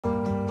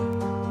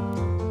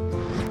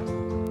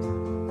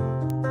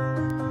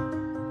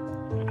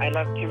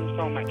loved him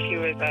so much. He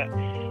was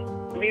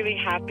a really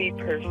happy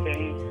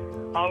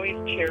person, always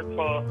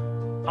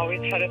cheerful,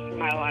 always had a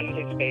smile on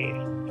his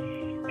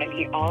face. And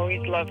he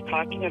always loved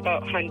talking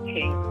about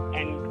hunting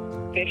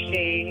and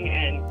fishing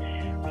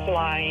and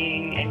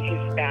flying and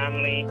his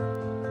family.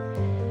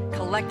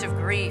 Collective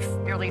grief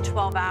nearly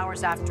 12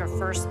 hours after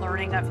first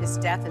learning of his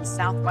death in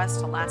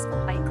Southwest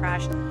Alaska plane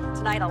crash.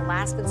 Tonight,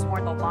 Alaskans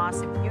mourn the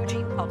loss of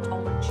Eugene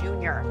Peltola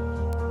Jr.,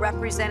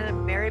 Representative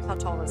Mary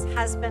Peltola's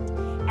husband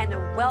and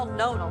a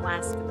well-known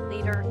Alaskan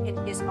leader in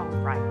his own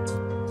right.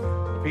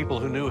 The people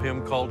who knew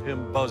him called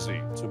him Buzzy.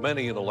 To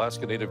many in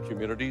Alaska Native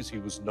communities, he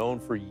was known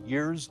for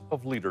years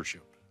of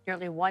leadership.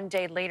 Nearly one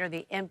day later,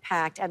 the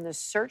impact and the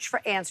search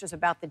for answers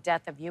about the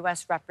death of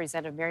U.S.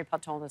 Representative Mary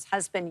Peltola's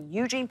husband,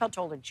 Eugene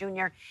Peltola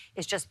Jr.,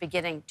 is just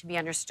beginning to be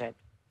understood.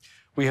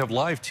 We have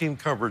live team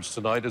coverage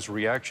tonight as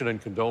reaction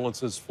and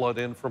condolences flood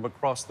in from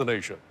across the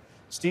nation.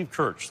 Steve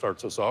Kirch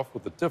starts us off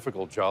with the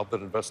difficult job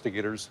that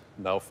investigators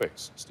now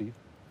face. Steve?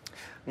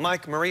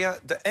 Mike, Maria,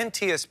 the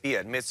NTSB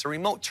admits the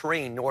remote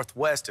terrain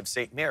northwest of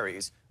St.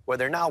 Mary's, where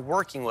they're now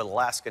working with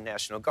Alaska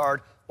National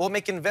Guard, will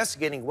make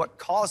investigating what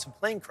caused the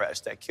plane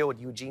crash that killed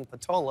Eugene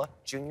Peltola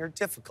Jr.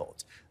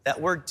 difficult. That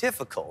word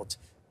difficult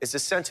is a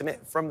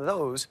sentiment from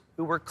those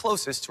who were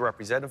closest to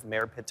Representative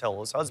Mary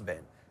Peltola's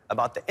husband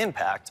about the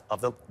impact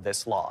of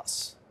this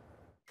loss.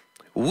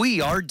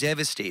 We are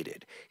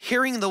devastated.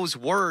 Hearing those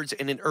words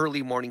in an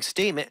early morning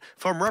statement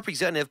from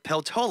Representative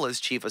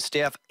Peltola's Chief of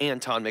Staff,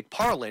 Anton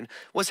McParland,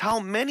 was how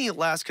many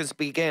Alaskans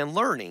began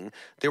learning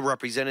their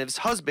representative's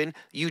husband,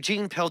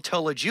 Eugene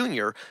Peltola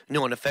Jr.,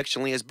 known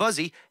affectionately as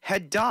Buzzy,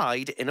 had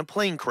died in a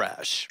plane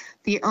crash.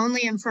 The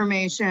only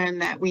information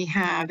that we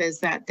have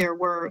is that there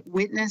were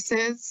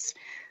witnesses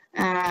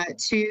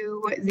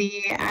to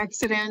the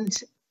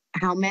accident.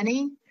 How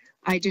many?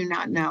 I do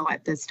not know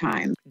at this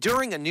time.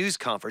 During a news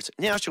conference,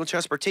 National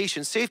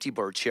Transportation Safety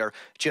Board Chair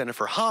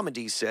Jennifer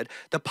Hamady said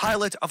the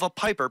pilot of a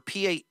Piper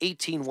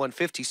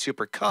PA-18150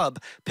 Super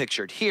Cub,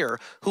 pictured here,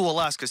 who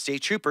Alaska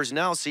State Troopers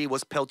now see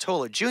was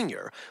Peltola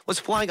Jr., was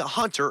flying a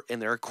Hunter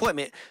in their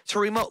equipment to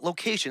a remote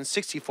location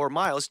 64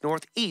 miles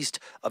northeast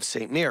of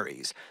St.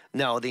 Mary's.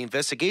 Now the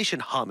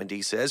investigation,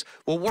 Hamady says,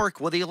 will work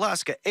with the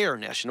Alaska Air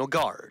National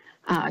Guard.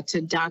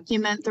 To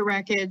document the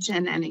wreckage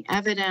and any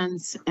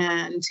evidence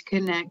and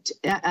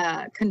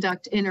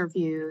conduct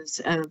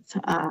interviews of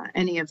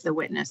any of the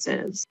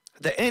witnesses.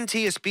 The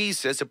NTSB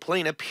says the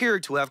plane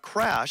appeared to have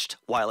crashed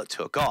while it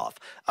took off,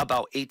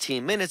 about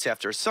 18 minutes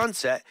after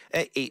sunset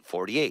at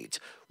 8:48,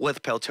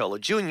 with Peltola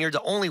Jr.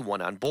 the only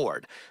one on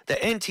board. The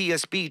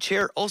NTSB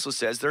chair also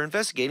says they're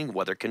investigating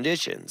weather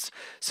conditions,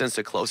 since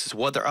the closest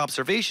weather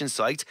observation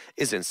site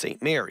is in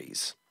St.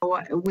 Mary's.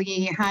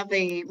 We have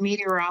a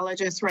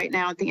meteorologist right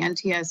now at the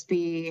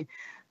NTSB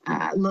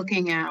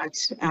looking at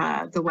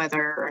the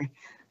weather,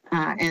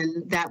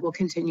 and that will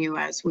continue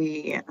as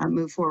we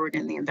move forward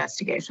in the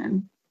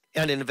investigation.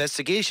 And an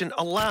investigation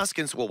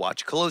Alaskans will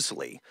watch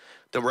closely.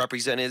 The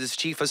representative's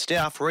chief of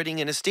staff writing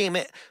in a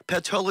statement,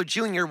 Peltola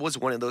Jr. was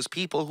one of those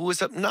people who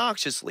was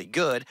obnoxiously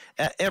good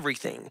at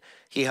everything.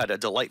 He had a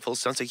delightful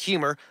sense of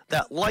humor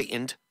that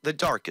lightened the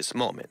darkest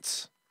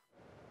moments.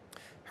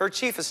 Her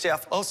chief of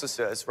staff also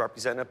says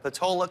Representative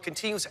Peltola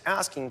continues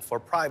asking for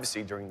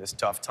privacy during this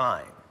tough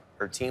time.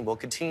 Her team will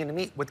continue to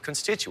meet with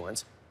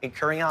constituents and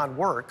carry on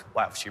work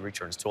while she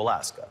returns to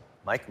Alaska.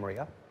 Mike,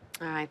 Maria.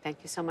 All right, thank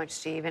you so much,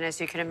 Steve. And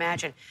as you can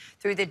imagine,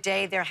 through the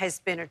day, there has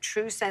been a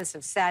true sense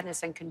of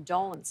sadness and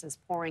condolences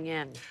pouring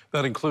in.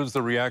 That includes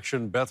the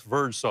reaction Beth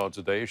Verge saw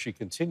today as she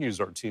continues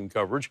our team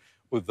coverage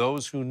with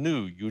those who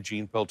knew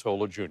Eugene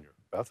Peltola Jr.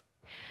 Beth?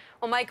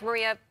 Well, Mike,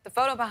 Maria, the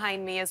photo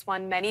behind me is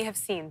one many have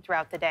seen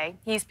throughout the day.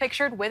 He's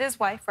pictured with his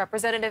wife,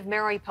 Representative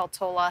Mary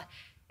Peltola,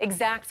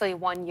 exactly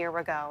 1 year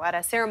ago at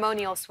a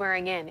ceremonial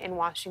swearing-in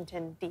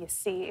Washington,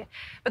 D.C.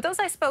 But those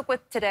I spoke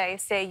with today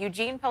say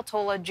Eugene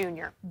Peltola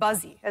Jr.,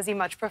 Buzzy, as he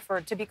much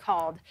preferred to be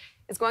called,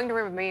 is going to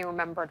be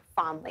remembered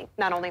fondly,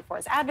 not only for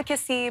his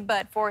advocacy,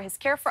 but for his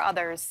care for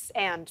others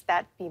and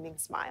that beaming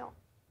smile.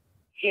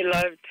 He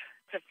loved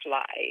to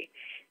fly.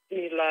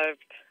 He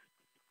loved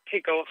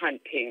to go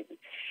hunting.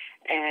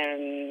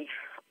 And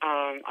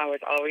I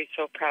was always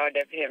so proud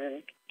of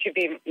him to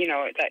be,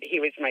 that he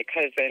was my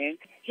cousin.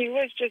 He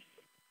was just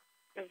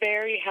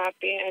very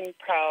happy and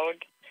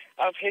proud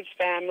of his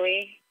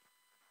family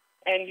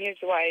and his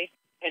wife,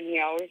 and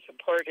he always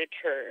supported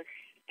her.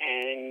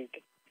 And,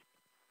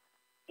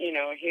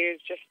 he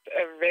was just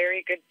a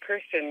very good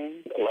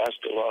person.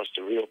 Alaska lost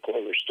a real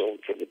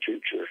cornerstone for the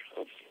future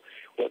of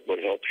what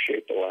would help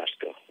shape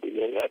Alaska. We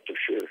know that for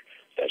sure.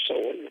 That's how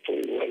wonderful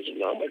he was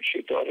and how much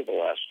he thought of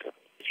Alaska.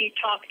 He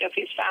talked of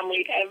his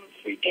family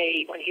every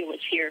day when he was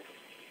here.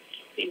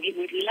 And he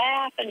would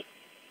laugh and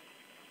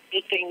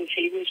the things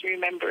he was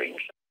remembering.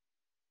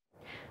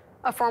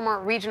 A former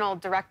regional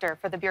director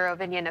for the Bureau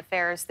of Indian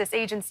Affairs, this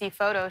agency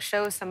photo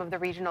shows some of the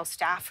regional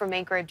staff from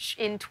Anchorage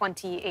in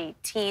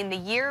 2018, the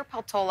year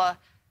Peltola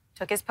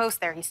took his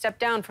post there. He stepped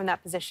down from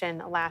that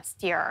position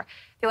last year.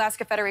 The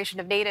Alaska Federation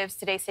of Natives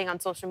today saying on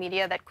social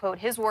media that, quote,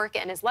 his work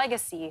and his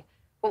legacy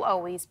will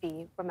always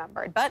be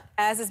remembered. But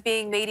as is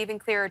being made even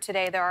clearer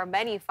today, there are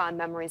many fond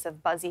memories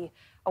of Buzzy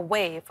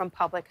away from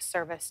public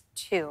service,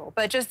 too.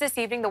 But just this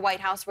evening, the White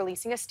House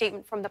releasing a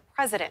statement from the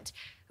president,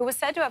 who was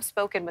said to have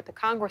spoken with the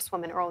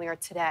Congresswoman earlier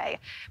today.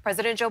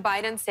 President Joe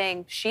Biden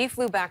saying she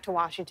flew back to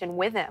Washington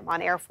with him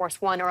on Air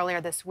Force One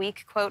earlier this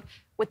week, quote,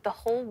 with the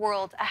whole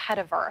world ahead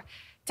of her.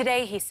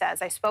 Today, he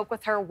says, I spoke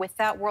with her with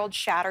that world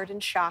shattered in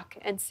shock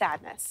and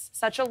sadness.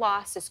 Such a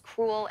loss is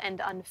cruel and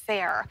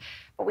unfair,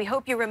 but we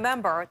hope you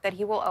remember that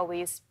he will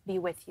always be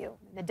with you.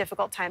 In the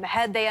difficult time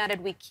ahead, they added,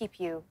 we keep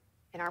you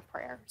in our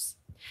prayers.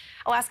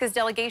 Alaska's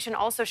delegation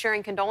also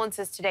sharing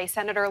condolences today.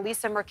 Senator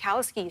Lisa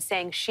Murkowski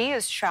saying she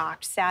is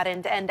shocked,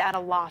 saddened, and at a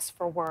loss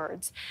for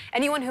words.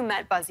 Anyone who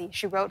met Buzzy,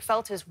 she wrote,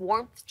 felt his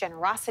warmth,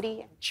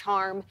 generosity, and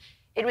charm.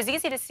 It was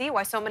easy to see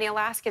why so many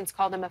Alaskans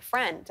called him a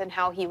friend and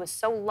how he was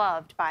so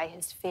loved by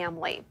his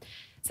family.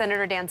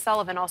 Senator Dan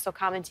Sullivan also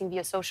commenting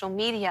via social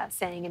media,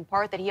 saying in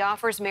part that he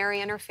offers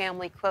Mary and her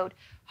family, quote,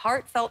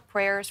 heartfelt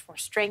prayers for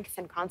strength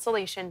and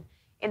consolation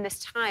in this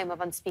time of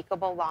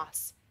unspeakable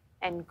loss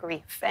and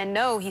grief. And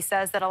no, he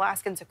says that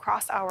Alaskans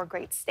across our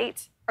great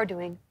state are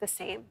doing the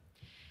same.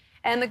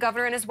 And the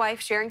governor and his wife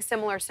sharing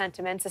similar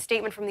sentiments. A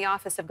statement from the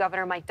office of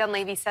Governor Mike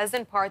Dunleavy says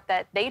in part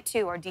that they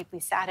too are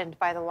deeply saddened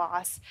by the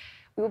loss.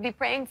 We will be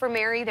praying for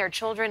Mary, their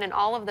children, and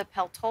all of the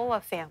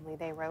Peltola family,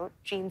 they wrote.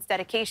 Gene's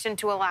dedication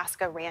to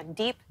Alaska ran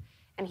deep,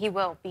 and he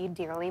will be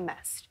dearly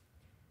missed.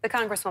 The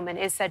Congresswoman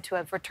is said to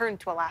have returned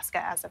to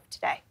Alaska as of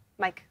today.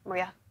 Mike,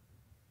 Maria.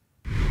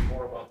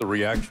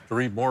 To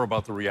read more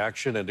about the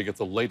reaction and to get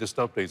the latest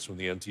updates from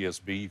the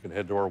NTSB, you can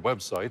head to our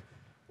website,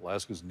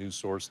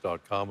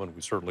 alaskasnewssource.com, and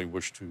we certainly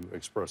wish to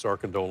express our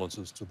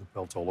condolences to the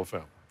Peltola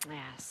family.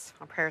 Yes,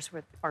 our prayers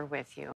are with you.